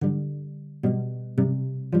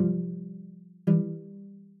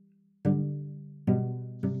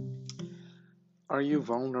Are you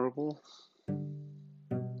vulnerable?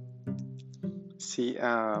 See,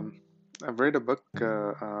 I've read a book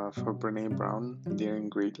for Brene Brown, Daring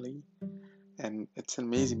Greatly, and it's an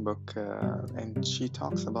amazing book. And she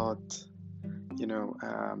talks about, you know,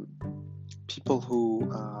 um, people who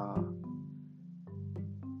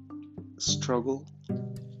struggle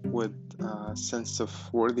with a sense of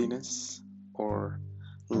worthiness or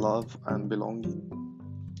love and belonging,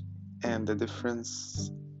 and the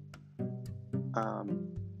difference um,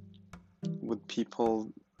 with people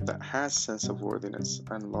that has sense of worthiness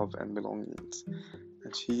and love and belongings.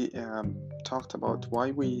 And she talked about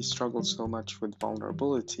why we struggle so much with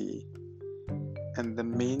vulnerability. And the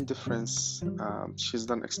main difference, she's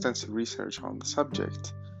done extensive research on the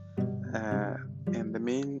subject. Uh, and the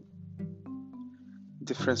main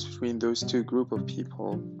difference between those two group of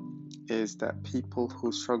people is that people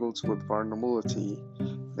who struggles with vulnerability,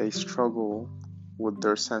 they struggle with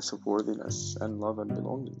their sense of worthiness and love and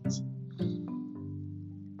belongings.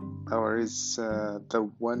 Or is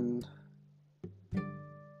the one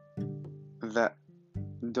that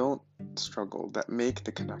don't struggle, that make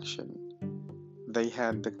the connection, they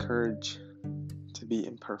had the courage to be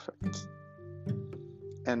imperfect.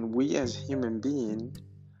 And we as human beings,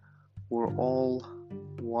 we're all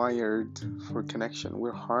wired for connection.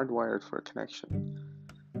 We're hardwired for connection.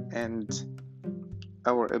 And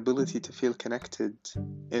our ability to feel connected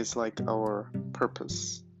is like our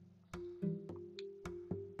purpose.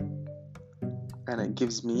 And it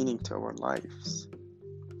gives meaning to our lives.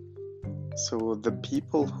 So the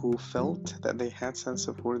people who felt that they had sense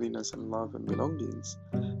of worthiness and love and belongings,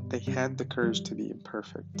 they had the courage to be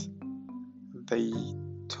imperfect. They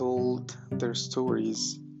told their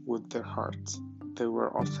stories with their heart. They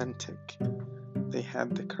were authentic. They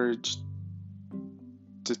had the courage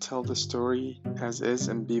to tell the story as is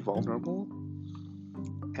and be vulnerable.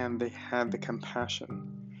 And they had the compassion.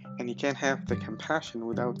 And you can't have the compassion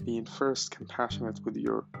without being first compassionate with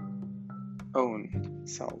your own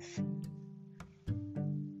self.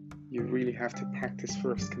 You really have to practice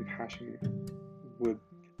first compassion with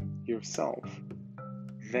yourself,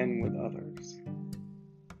 then with others.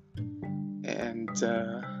 And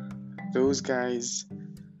those guys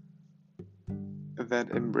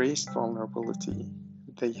that embraced vulnerability,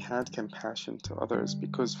 they had compassion to others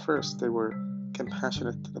because first they were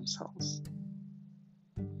compassionate to themselves.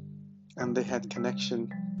 And they had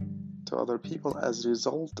connection to other people as a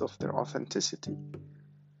result of their authenticity.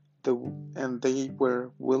 And they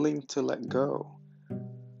were willing to let go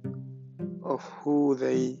of who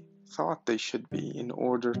they thought they should be in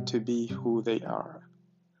order to be who they are.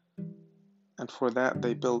 And for that,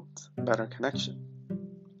 they built better connection.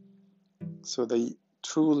 So they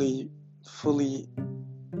truly, fully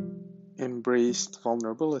embraced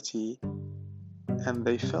vulnerability, and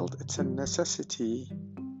they felt it's a necessity,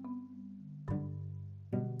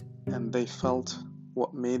 and they felt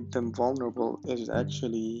what made them vulnerable is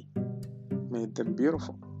actually made them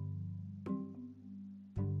beautiful.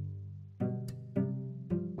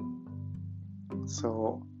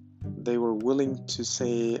 So they were willing to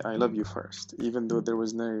say I love you first, even though there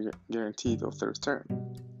was no guarantee of the return.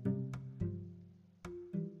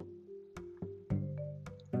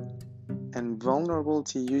 And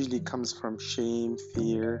vulnerability usually comes from shame,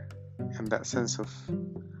 fear, and that sense of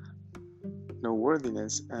no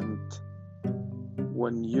worthiness. And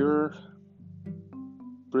when you're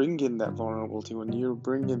bringing that vulnerability, when you're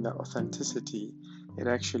bringing that authenticity, it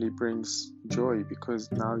actually brings joy because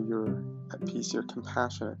now you're at peace, you're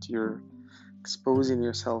compassionate, you're exposing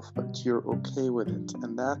yourself, but you're okay with it.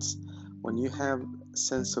 And that's when you have a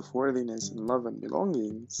sense of worthiness and love and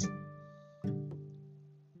belongings,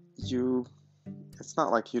 it's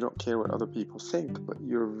not like you don't care what other people think, but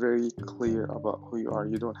you're very clear about who you are.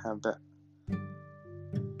 You don't have that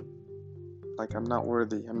like I'm not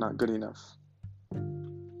worthy, I'm not good enough.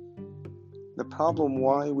 The problem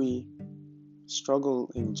why we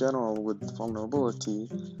struggle in general with vulnerability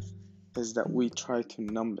is that we try to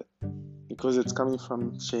numb it because it's coming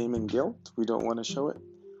from shame and guilt. We don't want to show it.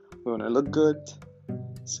 We want to look good,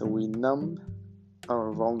 so we numb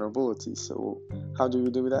our vulnerability. So how do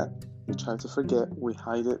we do that? We try to forget, we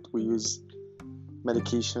hide it, we use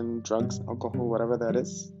medication, drugs, alcohol, whatever that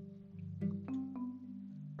is.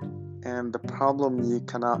 And the problem, you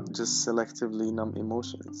cannot just selectively numb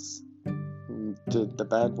emotions, the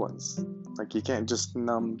bad ones. Like you can't just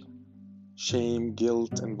numb shame,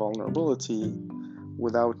 guilt, and vulnerability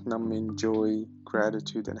without numbing joy,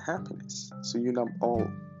 gratitude, and happiness. So you numb all.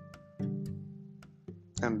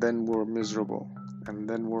 And then we're miserable. And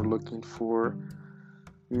then we're looking for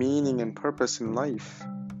meaning and purpose in life.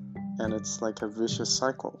 And it's like a vicious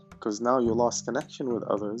cycle. because now you lost connection with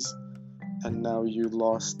others, and now you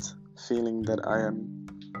lost feeling that I am,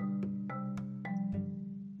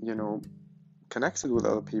 connected with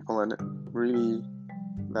other people, and really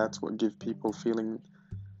that's what gives people feeling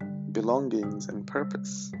belongings and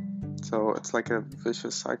purpose. So it's like a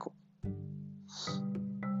vicious cycle.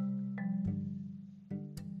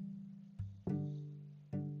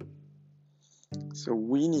 So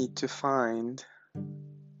we need to find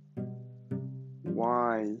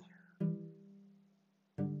why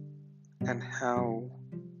and how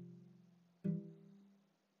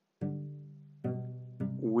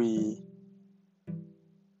we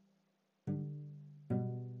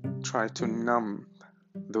try to numb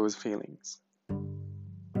those feelings.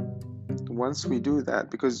 Once we do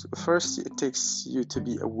that, because first it takes you to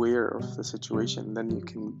be aware of the situation, then you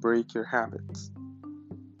can break your habits.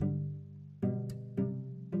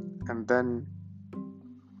 And then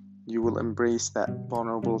you will embrace that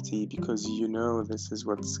vulnerability because you know this is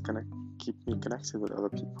what's gonna keep me connected with other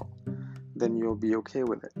people. Then you'll be okay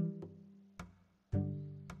with it.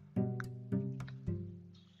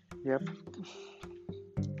 Yep.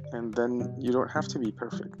 And then you don't have to be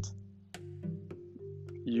perfect.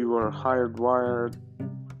 You are hardwired.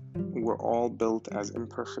 We're all built as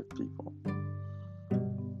imperfect people.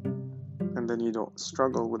 And then you don't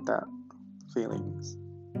struggle with that feelings.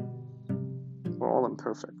 We're all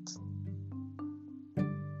imperfect.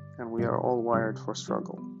 And we are all wired for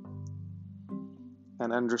struggle.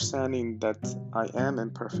 And understanding that I am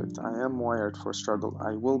imperfect, I am wired for struggle,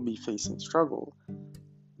 I will be facing struggle,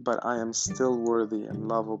 but I am still worthy and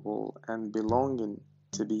lovable and belonging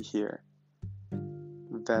to be here,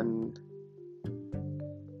 then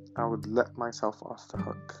I would let myself off the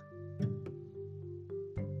hook.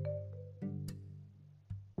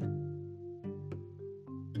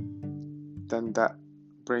 Then that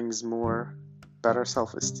brings better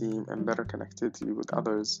self-esteem and better connectivity with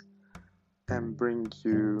others, and bring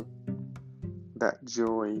you that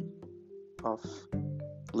joy of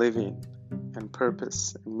living and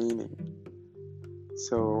purpose and meaning.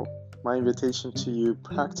 So my invitation to you,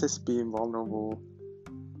 practice being vulnerable.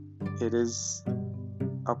 It is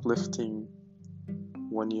uplifting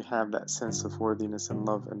when you have that sense of worthiness and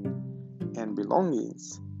love and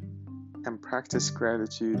belongings, and practice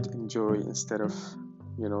gratitude and joy instead of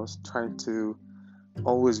trying to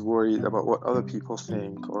always worry about what other people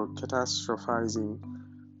think or catastrophizing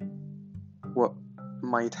what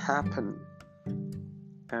might happen,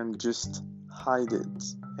 and just hide it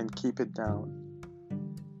and keep it down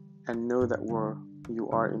and know that you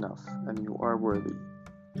are enough and you are worthy,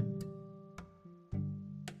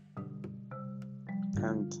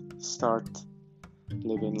 and start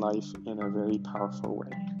living life in a very powerful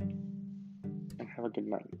way. And have a good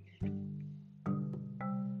night.